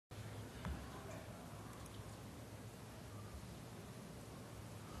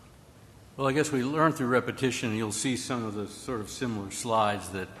Well, I guess we learn through repetition, and you'll see some of the sort of similar slides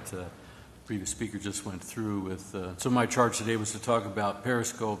that the previous speaker just went through with. So my charge today was to talk about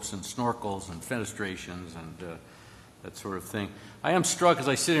periscopes and snorkels and fenestrations and that sort of thing. I am struck as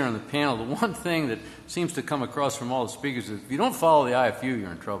I sit here on the panel, the one thing that seems to come across from all the speakers is if you don't follow the IFU,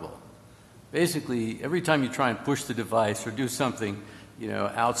 you're in trouble. Basically, every time you try and push the device or do something,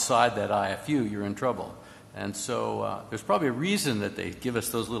 outside that IFU, you're in trouble. And so there's probably a reason that they give us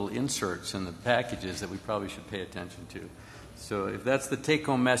those little inserts in the packages that we probably should pay attention to. So if that's the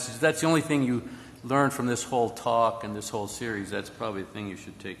take-home message, that's the only thing you learn from this whole talk and this whole series, that's probably the thing you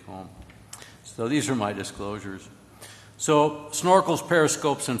should take home. So these are my disclosures. So snorkels,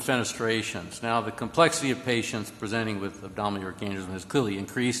 periscopes, and fenestrations. Now the complexity of patients presenting with abdominal aortic aneurysm has clearly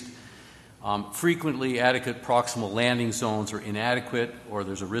increased. Frequently, adequate proximal landing zones are inadequate, or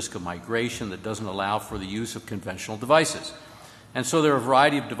there's a risk of migration that doesn't allow for the use of conventional devices. And so there are a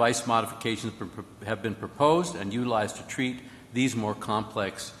variety of device modifications that have been proposed and utilized to treat these more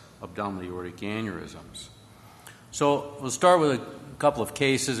complex abdominal aortic aneurysms. So we'll start with a couple of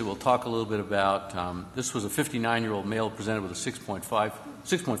cases that we'll talk a little bit about. This was a 59-year-old male presented with a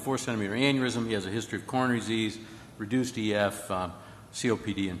 6.4 centimeter aneurysm. He has a history of coronary disease, reduced EF,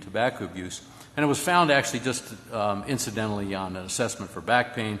 COPD, and tobacco abuse. And it was found actually just incidentally on an assessment for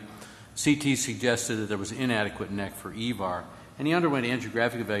back pain. CT suggested that there was inadequate neck for EVAR, and he underwent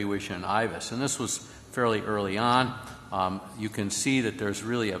angiographic evaluation and IVUS, and this was fairly early on. You can see that there's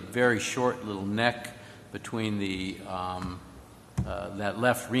really a very short little neck between the that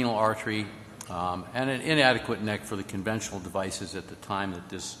left renal artery and an inadequate neck for the conventional devices at the time that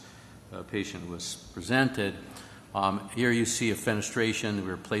this patient was presented. Here you see a fenestration. We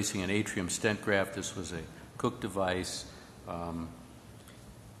were placing an Atrium stent graft. This was a Cook device. And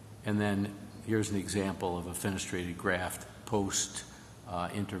then here's an example of a fenestrated graft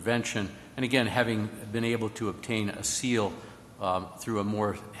post-intervention. And again, having been able to obtain a seal through a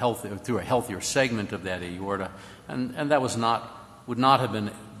healthier segment of that aorta, and that would not have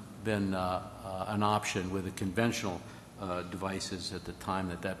been an option with the conventional devices at the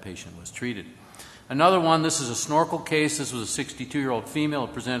time that patient was treated. Another one, this is a snorkel case. This was a 62-year-old female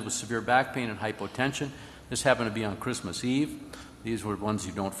who presented with severe back pain and hypotension. This happened to be on Christmas Eve. These were ones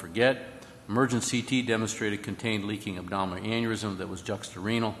you don't forget. Emergent CT demonstrated contained leaking abdominal aneurysm that was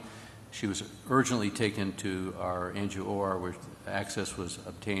juxtarenal. She was urgently taken to our angio-OR where access was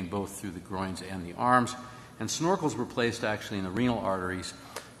obtained both through the groins and the arms. And snorkels were placed actually in the renal arteries.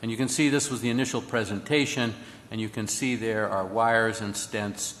 And you can see this was the initial presentation, and you can see there are wires and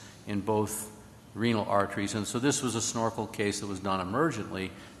stents in both renal arteries. And so this was a snorkel case that was done emergently,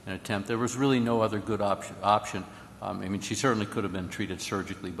 an attempt. There was really no other good option. She certainly could have been treated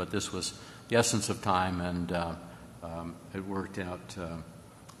surgically, but this was the essence of time, and it worked out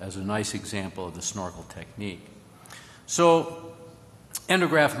as a nice example of the Snorkel technique. So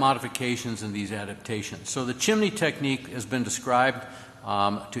endograft modifications and these adaptations. So the chimney technique has been described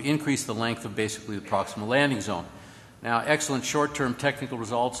to increase the length of basically the proximal landing zone. Now, excellent short-term technical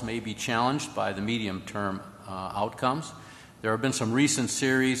results may be challenged by the medium-term outcomes. There have been some recent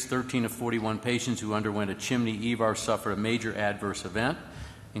series, 13 of 41 patients who underwent a chimney EVAR suffered a major adverse event,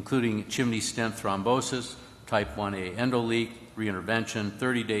 including chimney stent thrombosis, type 1A endoleak, reintervention,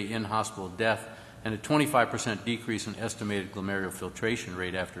 30-day in-hospital death, and a 25% decrease in estimated glomerular filtration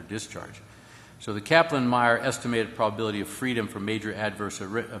rate after discharge. So the Kaplan-Meier estimated probability of freedom from major adverse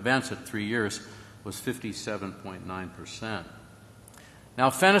events at 3 years was 57.9%. Now,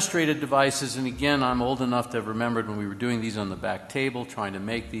 fenestrated devices, and again, I'm old enough to have remembered when we were doing these on the back table, trying to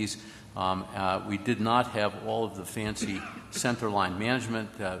make these. We did not have all of the fancy centerline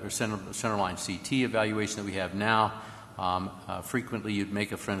management or centerline CT evaluation that we have now. Frequently, you'd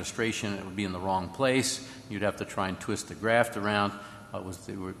make a fenestration, it would be in the wrong place. You'd have to try and twist the graft around.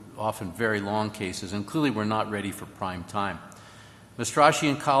 They were often very long cases, and clearly we're not ready for prime time. Mastracci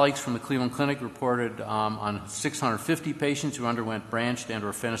and colleagues from the Cleveland Clinic reported on 650 patients who underwent branched and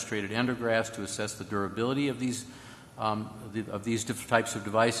or fenestrated endografts to assess the durability of these different types of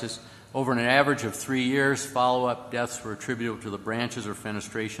devices. Over an average of 3 years, follow-up deaths were attributable to the branches or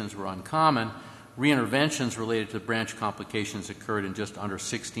fenestrations were uncommon. Reinterventions related to branch complications occurred in just under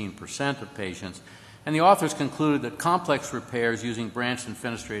 16% of patients. And the authors concluded that complex repairs using branched and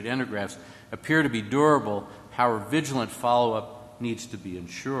fenestrated endografts appear to be durable. However, vigilant follow-up needs to be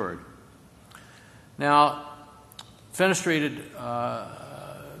ensured. Now, fenestrated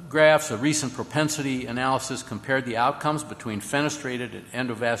grafts, a recent propensity analysis compared the outcomes between fenestrated and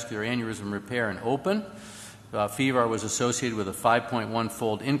endovascular aneurysm repair and open. FEVAR was associated with a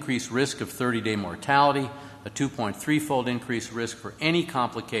 5.1-fold increased risk of 30-day mortality, a 2.3-fold increased risk for any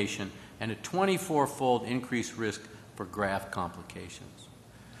complication, and a 24-fold increased risk for graft complications.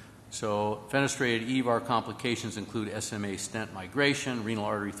 So fenestrated EVAR complications include SMA stent migration, renal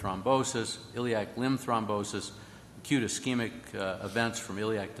artery thrombosis, iliac limb thrombosis, acute ischemic events from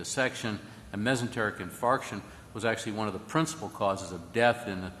iliac dissection, and mesenteric infarction was actually one of the principal causes of death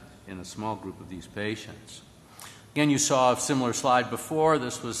in a small group of these patients. Again, you saw a similar slide before.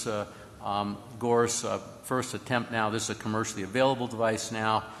 This was GORE's first attempt now. This is a commercially available device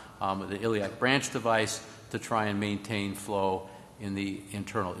now, with the iliac branch device to try and maintain flow in the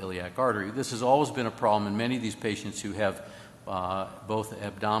internal iliac artery. This has always been a problem in many of these patients who have both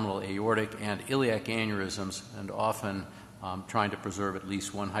abdominal aortic and iliac aneurysms, and often trying to preserve at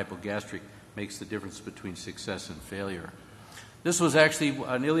least one hypogastric makes the difference between success and failure. This was actually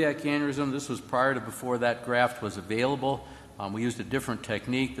an iliac aneurysm. This was prior to before that graft was available. We used a different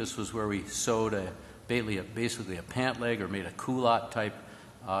technique. This was where we sewed basically a pant leg, or made a culotte type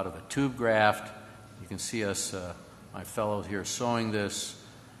out of a tube graft. You can see us, my fellows here, sewing this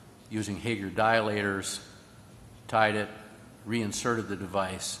using Hager dilators, tied it, reinserted the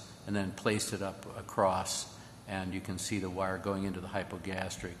device, and then placed it up across. And you can see the wire going into the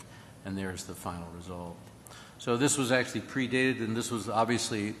hypogastric, and there's the final result. So this was actually predated, and this was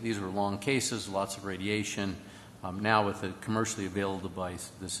obviously, these were long cases, lots of radiation. Now with a commercially available device,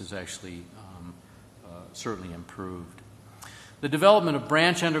 this is actually certainly improved. The development of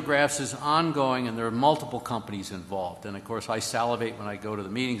branch endografts is ongoing, and there are multiple companies involved. And of course, I salivate when I go to the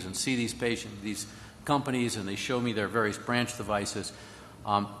meetings and see these patients, these companies, and they show me their various branch devices.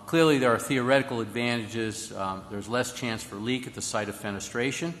 Clearly, there are theoretical advantages. There's less chance for leak at the site of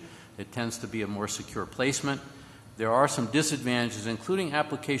fenestration. It tends to be a more secure placement. There are some disadvantages, including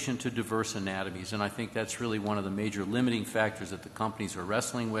application to diverse anatomies, and I think that's really one of the major limiting factors that the companies are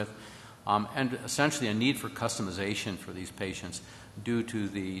wrestling with, and essentially a need for customization for these patients due to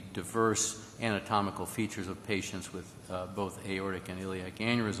the diverse anatomical features of patients with both aortic and iliac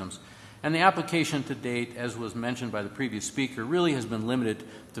aneurysms. And the application to date, as was mentioned by the previous speaker, really has been limited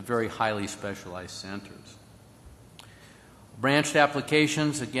to very highly specialized centers. Branched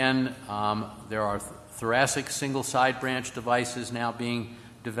applications, again, there are thoracic single-side branch devices now being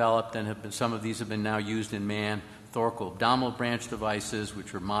developed, and some of these have been now used in man. Thoracoabdominal branch devices,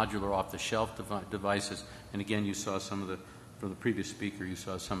 which are modular off-the-shelf devices. And again, you saw some of the, from the previous speaker, you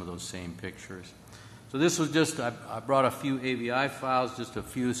saw some of those same pictures. So this was just, I brought a few AVI files, just a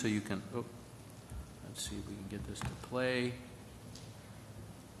few so you can, let's see if we can get this to play.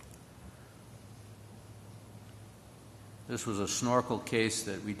 This was a Snorkel case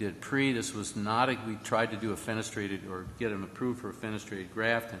that we did pre. This was not we tried to do a fenestrated, or get them approved for a fenestrated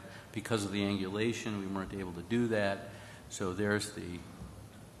graft, and because of the angulation, we weren't able to do that. So there's the,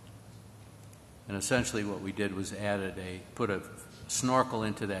 and essentially what we did was put a snorkel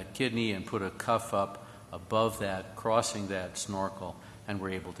into that kidney and put a cuff up above that, crossing that snorkel, and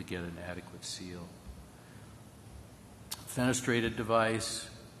we're able to get an adequate seal. Fenestrated device.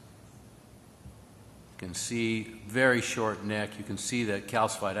 You can see very short neck. You can see the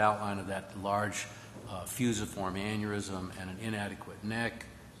calcified outline of that large fusiform aneurysm and an inadequate neck.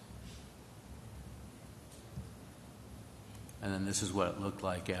 And then this is what it looked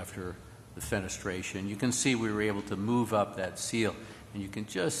like after the fenestration. You can see we were able to move up that seal, and you can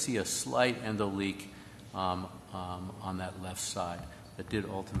just see a slight endoleak on that left side that did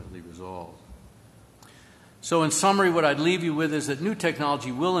ultimately resolve. So in summary, what I'd leave you with is that new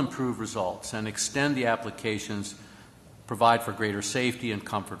technology will improve results and extend the applications, provide for greater safety and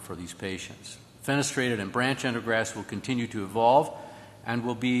comfort for these patients. Fenestrated and branch endografts will continue to evolve and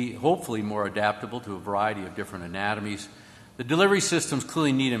will be hopefully more adaptable to a variety of different anatomies. The delivery systems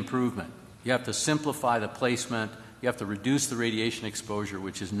clearly need improvement. You have to simplify the placement. You have to reduce the radiation exposure,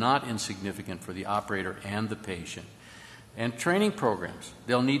 which is not insignificant for the operator and the patient. And training programs.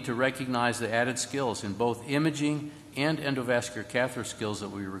 They'll need to recognize the added skills in both imaging and endovascular catheter skills that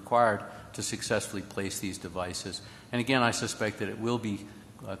will be required to successfully place these devices. And again, I suspect that it will be,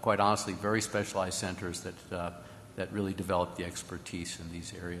 quite honestly, very specialized centers that really develop the expertise in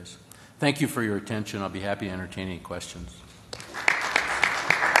these areas. Thank you for your attention. I'll be happy to entertain any questions.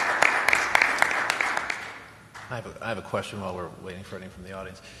 I have a question while we're waiting for anything from the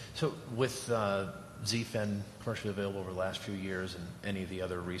audience. So with Z-Fen commercially available over the last few years and any of the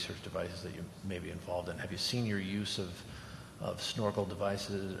other research devices that you may be involved in, have you seen your use of Snorkel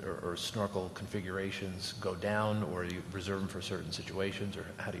devices or Snorkel configurations go down, or do you reserve them for certain situations, or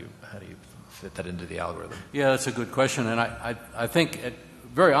how do you fit that into the algorithm? Yeah, that's a good question, and I think,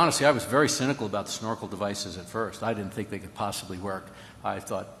 very honestly, I was very cynical about the Snorkel devices at first. I didn't think they could possibly work. I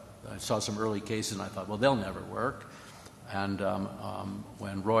saw some early cases and I thought, well, they'll never work.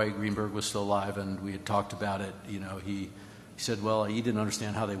 When Roy Greenberg was still alive and we had talked about it, he said, well, he didn't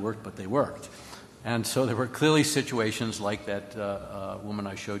understand how they worked, but they worked. And so there were clearly situations like that woman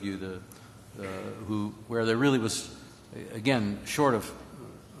I showed you, where there really was, again, short of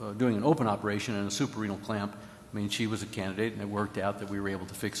doing an open operation and a suprarenal clamp, I mean, she was a candidate, and it worked out that we were able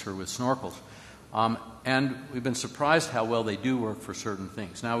to fix her with Snorkels. And we've been surprised how well they do work for certain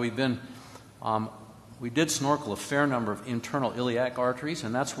things. Now, we did Snorkel a fair number of internal iliac arteries,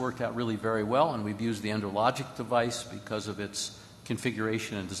 and that's worked out really very well, and we've used the Endologic device because of its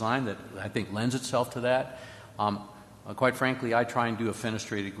configuration and design that I think lends itself to that. Quite frankly, I try and do a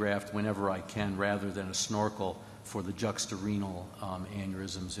fenestrated graft whenever I can rather than a Snorkel for the juxtarenal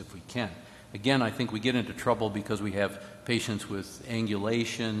aneurysms if we can. Again, I think we get into trouble because we have patients with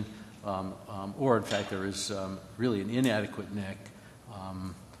angulation, or in fact there is really an inadequate neck.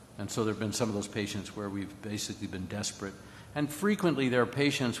 And so there have been some of those patients where we've basically been desperate. And frequently there are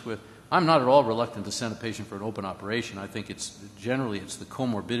patients with, I'm not at all reluctant to send a patient for an open operation. I think it's the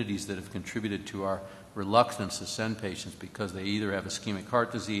comorbidities that have contributed to our reluctance to send patients because they either have ischemic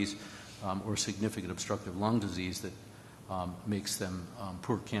heart disease or significant obstructive lung disease that makes them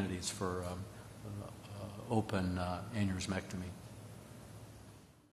poor candidates for open aneurysmectomy.